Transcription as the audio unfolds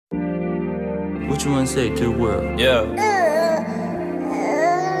What you wanna say to the world? Yeah.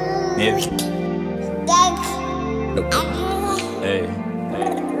 Maybe. Hey,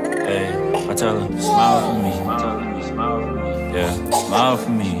 hey, I tell her, smile for me. Yeah, smile for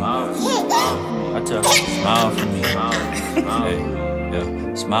me. I tell her, smile for me. Hey,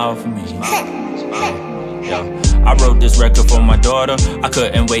 yeah, smile for me. Yeah. I wrote this record for my daughter. I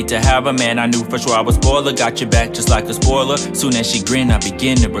couldn't wait to have her, man. I knew for sure I was spoiler. Got your back just like a spoiler. Soon as she grinned, I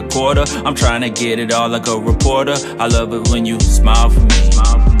begin to record her. I'm trying to get it all like a reporter. I love it when you smile for me.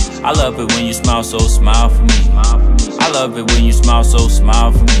 I love it when you smile, so smile for me. I love it when you smile, so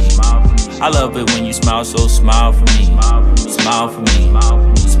smile for me. I love it when you smile, so smile for me. Smile for me,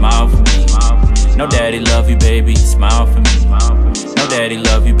 smile for me. No daddy love you, baby, smile for me. No daddy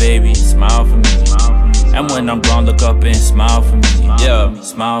love you, baby, smile for me. And when I'm gone, look up and smile for me. Yeah,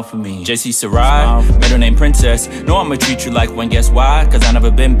 smile for me. JC Sarai, middle name Princess. No, I'ma treat you like one, guess why? Cause I never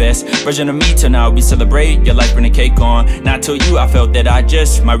been best version of me till now. We celebrate your life, bring the cake on. Not till you, I felt that I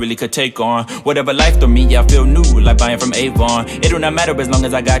just might really could take on whatever life threw me. I feel new, like buying from Avon. It do not matter as long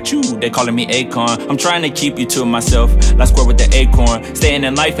as I got you. They calling me Akon. I'm trying to keep you to myself, like square with the acorn. Staying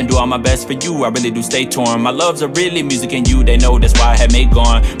in life and do all my best for you. I really do stay torn. My loves are really music and you. They know that's why I had made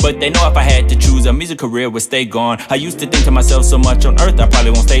gone. But they know if I had to choose a music career would stay gone. I used to think to myself, so much on earth I probably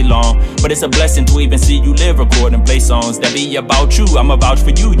won't stay long. But it's a blessing to even see you live, record and play songs that be about you. I'ma vouch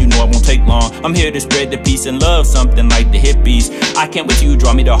for you, you know it won't take long. I'm here to spread the peace and love, something like the hippies. I can't wait till you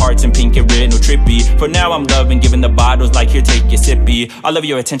draw me the hearts in pink and red, no trippy. For now I'm loving, giving the bottles like here, take your sippy. I love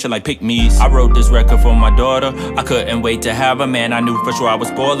your attention like pick-me's. I wrote this record for my daughter. I couldn't wait to have her, man. I knew for sure I was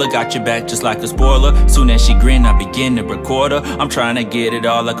spoiler. Got your back just like a spoiler. Soon as she grinned, I begin to record her. I'm trying to get it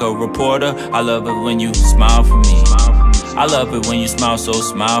all like a reporter. I love it when you smile for me. I love it when you smile, so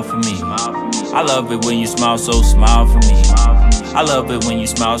smile for me. I love it when you smile, so smile for me. I love it when you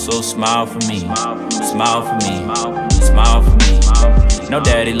smile, so smile for me. Smile for me, smile for me. No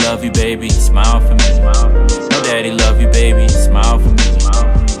daddy love you, baby, smile for me. No daddy love you, baby, smile for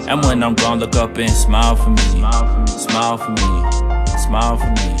me. And when I'm gone, look up and smile for me. Smile for me, smile for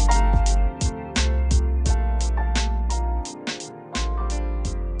me.